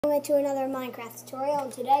Welcome to another Minecraft tutorial,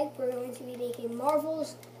 and today we're going to be making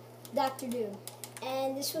Marvel's Doctor Doom.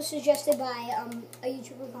 And this was suggested by a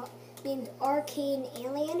YouTuber named Arcane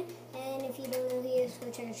Alien, and if you don't know who he is, go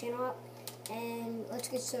check his channel out. And let's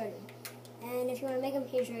get started. And if you want to make them,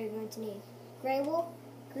 here's what you're going to need: gray wool,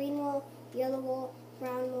 green wool, yellow wool,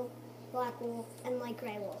 brown wool, black wool, and light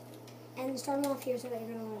gray wool. And starting off, here's what you're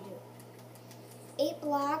going to want to do: 8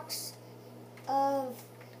 blocks of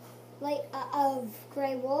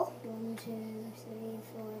gray wool. 1, 2, 3,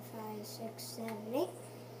 4, 5, 6, 7, 8.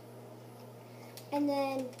 And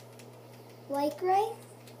then light gray,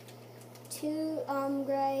 2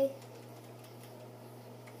 gray.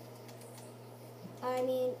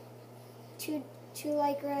 Two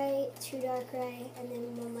light gray, 2 dark gray, and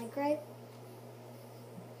then 1 light gray.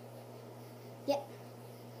 Yep.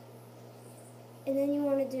 And then you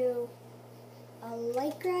want to do a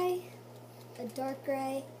light gray, a dark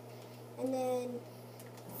gray, and then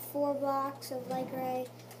 4 blocks of light gray,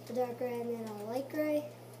 a dark gray, and then a light gray.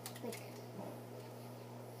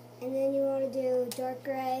 And then you want to do dark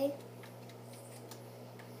gray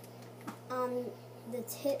on the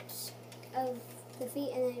tips of the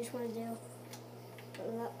feet, and then you just want to do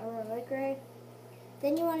a light gray.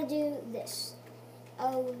 Then you want to do this: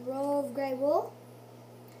 a row of gray wool,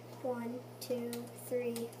 1, 2,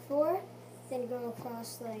 3, 4. Then go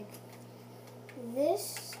across like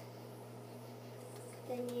this.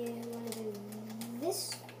 Then you want to do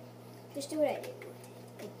this. Just do what I do,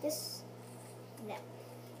 like this, that,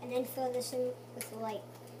 and then fill this in with light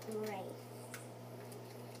gray.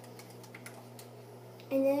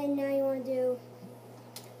 And then now you want to do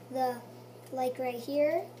the light gray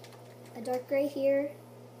here, a dark gray here,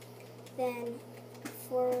 then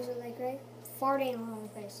 4 rows of light gray. Farting all over the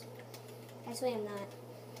place. Actually, I'm not.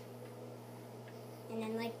 And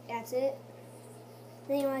then that's it.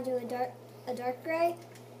 Then you want to do a dark gray,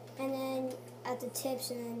 and then at the tips,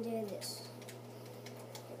 and then do this.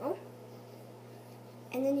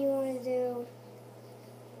 And then you want to do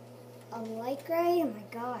a light gray. Oh my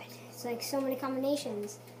god, it's like so many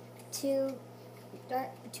combinations. 2 dark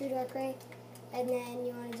gray, and then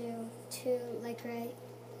you want to do 2 light gray,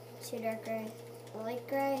 2 dark gray, a light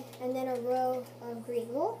gray, and then a row of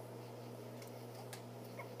green wool,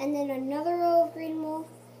 and then another row of green wool.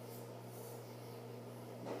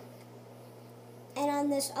 And on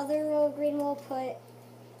this other row of green wool, put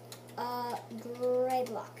a gray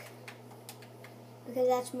block, because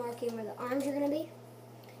that's marking where the arms are going to be.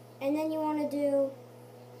 And then you want to do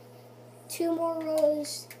 2 more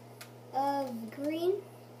rows of green.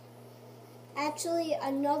 Actually,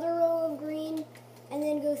 another row of green, and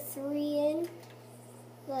then go 3 in,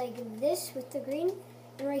 like this with the green.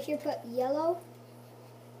 And right here, put yellow.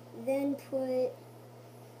 Then put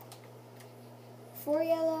 4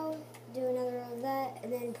 yellow. Do another row of that,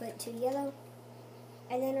 and then put 2 yellow.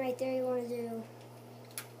 And then right there you want to do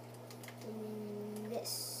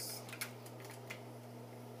this.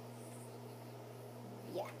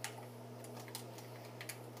 Yeah.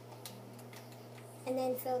 And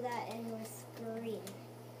then fill that in with green.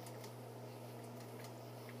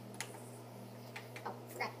 Oh,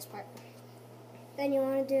 forgot this part. Then you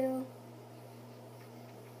want to do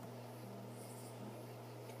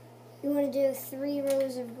 3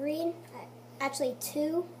 rows of green, actually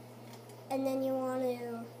 2, and then you want to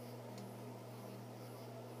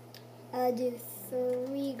do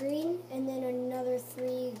 3 green, and then another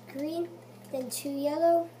 3 green, then 2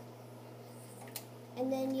 yellow,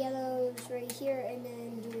 and then yellow's right here, and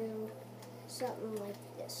then do something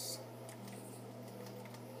like this.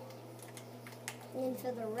 And then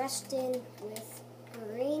fill the rest in with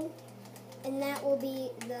green, and that will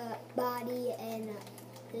be the body and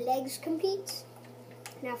legs complete.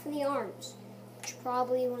 Now for the arms, which is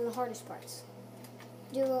probably one of the hardest parts.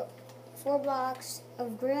 Do 4 blocks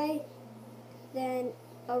of gray, then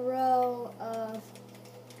a row of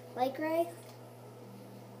light gray,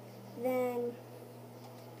 then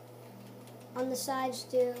on the sides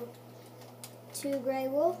do 2 gray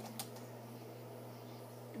wool,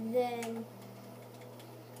 then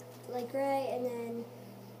light gray, and then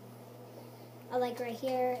a light gray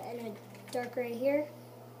here and a dark gray here.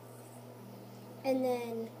 And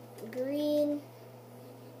then green,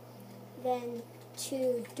 then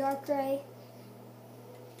 2 dark gray,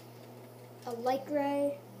 a light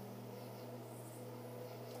gray,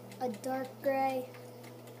 a dark gray,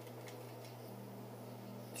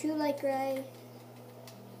 2 light gray,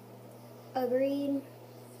 a green,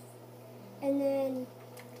 and then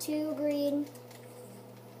 2 green,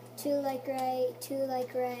 2 light gray, 2 light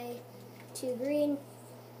gray, 2 green,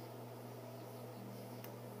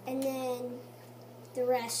 and then the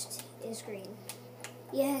rest is green.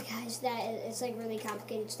 Yeah, guys, it's like really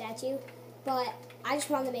complicated statue, but I just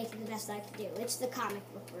wanted to make it the best I could do. It's the comic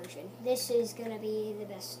book version. This is gonna be the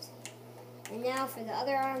best. And now for the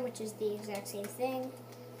other arm, which is the exact same thing,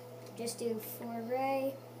 just do 4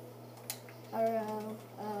 gray, a row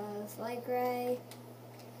of light gray,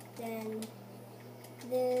 then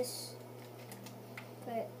this,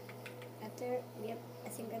 put up there. Yep, I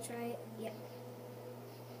think that's right. Yep.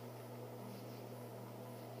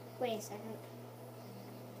 Wait a second.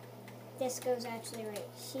 This goes actually right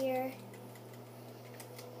here.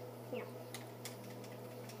 Yeah.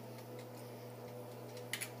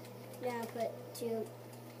 Now put 2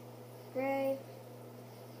 gray.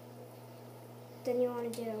 Then you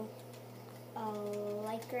want to do a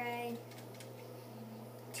light gray,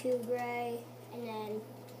 2 gray, and then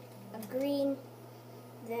a green,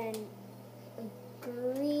 then a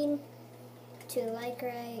green, 2 light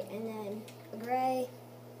gray, and then a gray.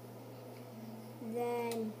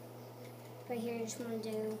 Then right here, you just want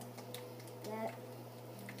to do that.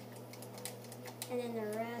 And then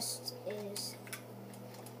the rest is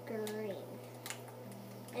green.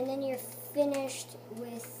 And then you're finished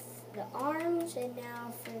with the arms, and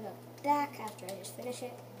now for the back, after I just finish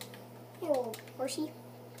it, hey, little horsey.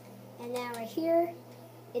 And now right here,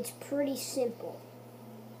 it's pretty simple.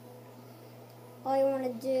 All you want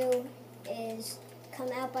to do is come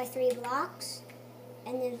out by 3 blocks,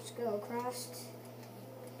 and then just go across.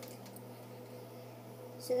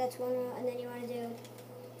 So that's 1 row, and then you want to do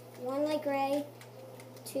 1 light gray,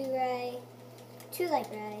 2 gray, 2 light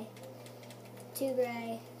gray, 2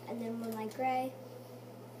 gray, and then 1 light gray.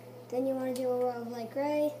 Then you want to do a row of light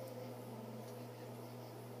gray,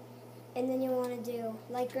 and then you want to do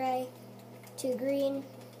light gray, 2 green,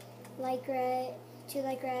 light gray, 2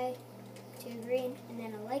 light gray, 2 green, and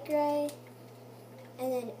then a light gray,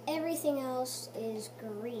 and then everything else is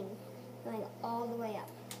green, going all the way up,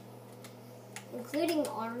 including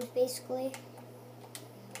arms, basically.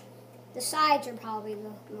 The sides are probably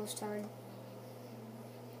the most hard.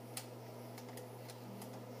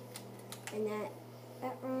 And that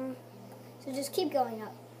room. So just keep going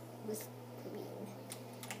up with green.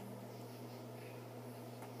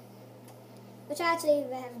 Which actually,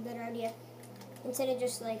 I have a better idea. Instead of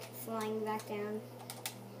just like flying back down.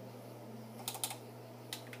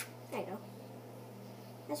 There you go.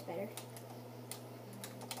 That's better.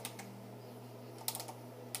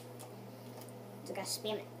 So I gotta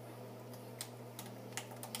spam it.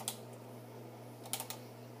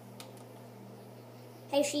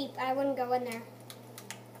 Hey sheep, I wouldn't go in there.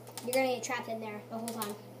 You're gonna get trapped in there the whole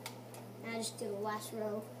time. Now just do the last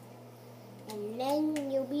row. And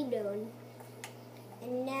then you'll be done.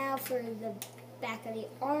 And now for the back of the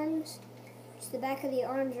arms. So the back of the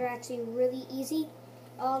arms are actually really easy.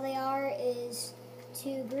 All they are is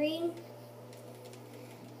 2 green,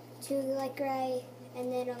 2 light gray,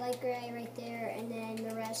 and then a light gray right there, and then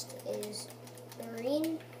the rest is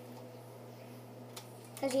green.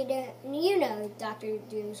 Because you know Dr.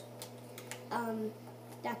 Doom's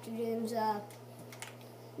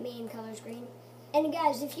main color is green. And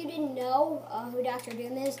guys, if you didn't know who Dr.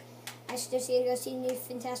 Doom is, I suggest you go see the new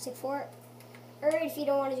Fantastic Four. Or if you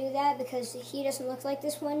don't want to do that because he doesn't look like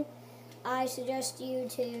this one, I suggest you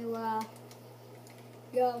to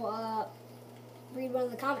go read one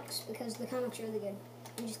of the comics because the comics are really good.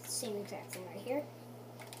 And just the same exact thing right here.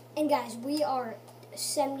 And guys, we are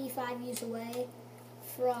 75 views away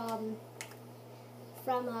from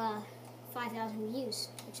 5,000 views,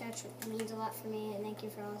 which actually means a lot for me, and thank you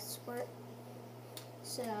for all the support.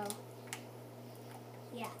 So,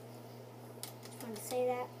 yeah, just wanted to say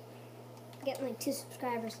that. Getting like 2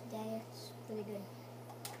 subscribers a day, it's really good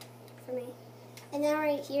for me. And now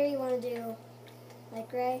right here, you want to do light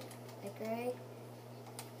gray, light gray,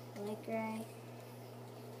 light gray.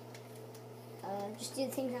 Just do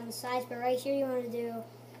things on the sides, but right here you want to do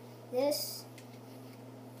this.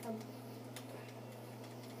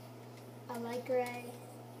 A light gray,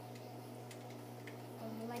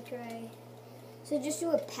 a light gray. So just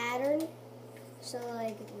do a pattern. So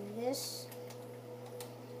like this.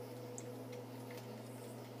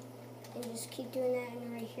 And just keep doing that.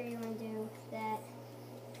 And right here you want to do that.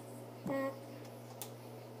 That.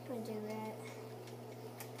 You want to do that.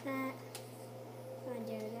 That. You want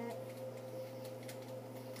to do that.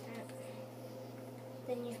 That.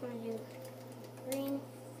 Then you just want to do green.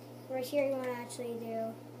 Right here you want to actually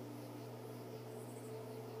do.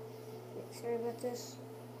 Sorry about this.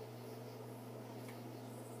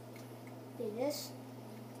 Do this.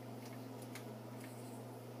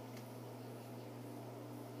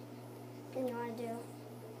 Then you want to do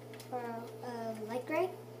light gray.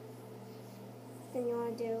 Then you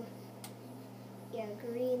want to do yeah,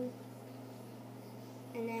 green,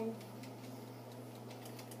 and then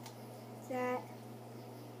that,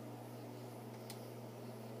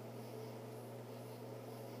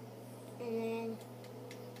 and then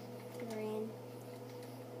green,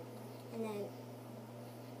 and then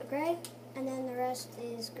gray, and then the rest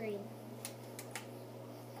is green.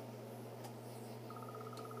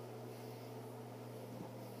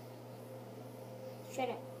 Shut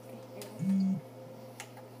up.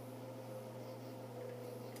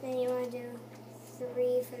 Then you want to do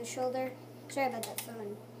 3 for the shoulder. Sorry about that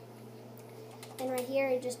phone. And right here,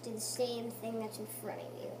 you just do the same thing that's in front of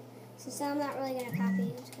you. Since I'm not really going to copy,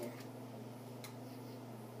 I'm just going to...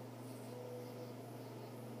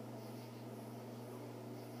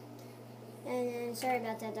 And then, sorry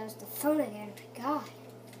about that, that was the phone again. God.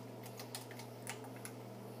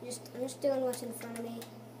 I'm just doing what's in front of me.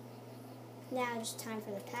 Now, just time for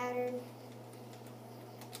the pattern.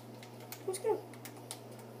 I'm just going to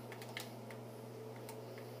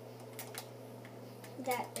put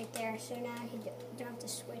that right there, so now you don't have to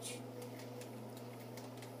switch.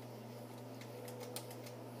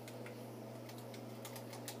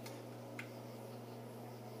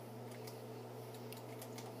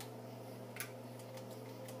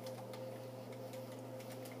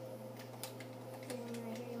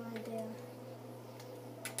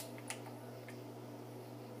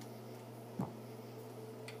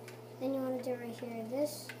 Then you want to do right here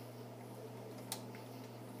this.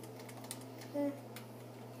 Then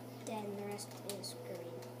the rest is green.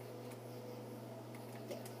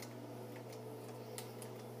 Yeah.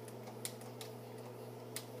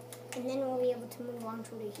 And then we'll be able to move on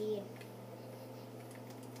to the head.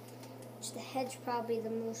 Which the head's probably the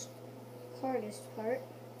most hardest part.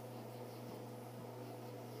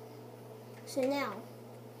 So now,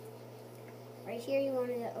 right here you want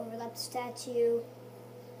to overlap the statue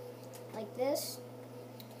like this.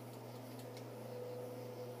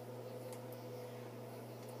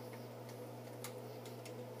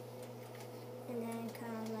 And then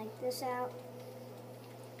come like this out.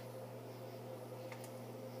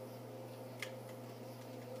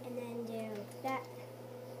 And then do that.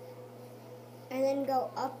 And then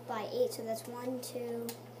go up by 8. So that's 1, 2,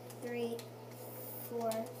 3,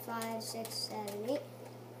 4, 5, 6, 7, 8.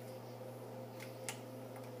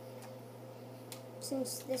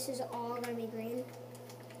 Since this is all going to be green.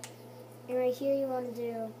 And right here you want to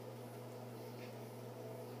do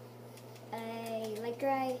a light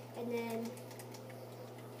gray, and then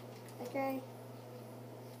light gray,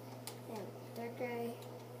 and dark gray,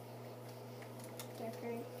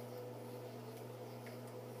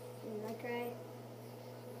 and light gray,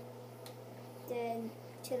 then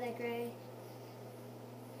 2 light gray,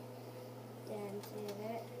 then 2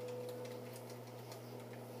 that.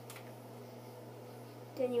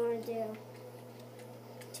 Then you want to do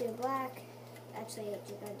 2 black. Actually, you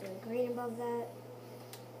gotta do a green above that.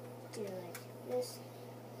 Do like this.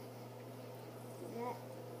 Do that.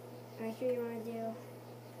 Right here, you want to do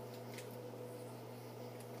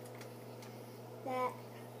that.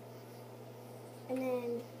 And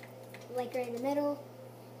then light gray in the middle.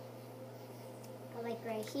 A light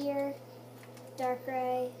gray here. Dark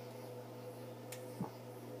gray.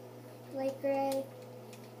 Light gray.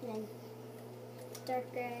 And then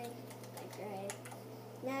dark gray, light gray.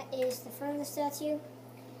 And that is the front of the statue.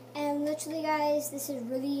 And literally, guys, this is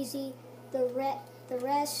really easy. The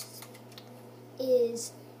rest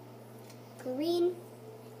is green,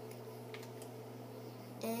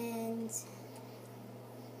 and just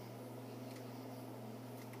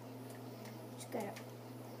gotta.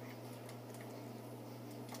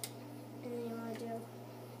 And then you want to do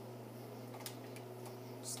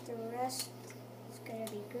just the rest. It's gonna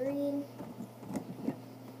be green.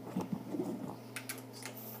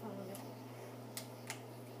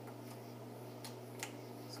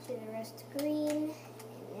 The rest green, and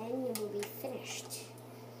then you will be finished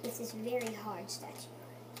with this very hard statue.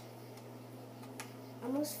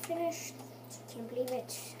 Almost finished. Can't believe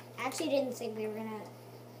it. I actually didn't think we were gonna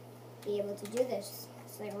be able to do this.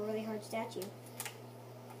 It's like a really hard statue.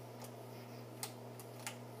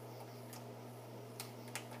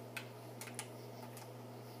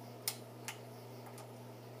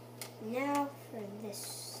 Now for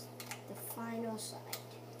this, the final side.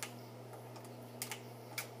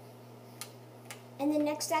 And the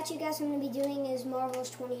next statue, guys, I'm going to be doing is Marvel's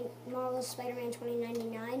Spider-Man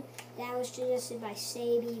 2099. That was suggested by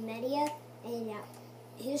Sabi Media, and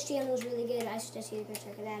his channel is really good. I suggest you go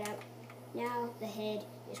check that out. Now the head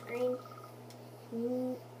is green.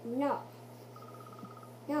 No,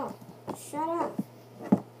 shut up.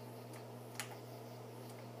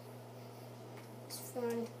 It's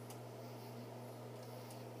fun.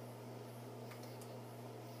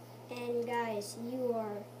 And guys, you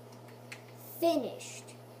are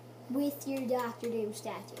finished with your Dr. Doom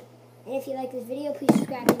statue. And if you like this video, please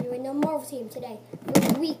subscribe and join the Marvel team today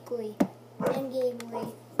for weekly and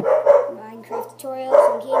gamely Minecraft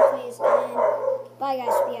tutorials and gameplays. And bye guys,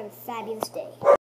 hope you have a fabulous day.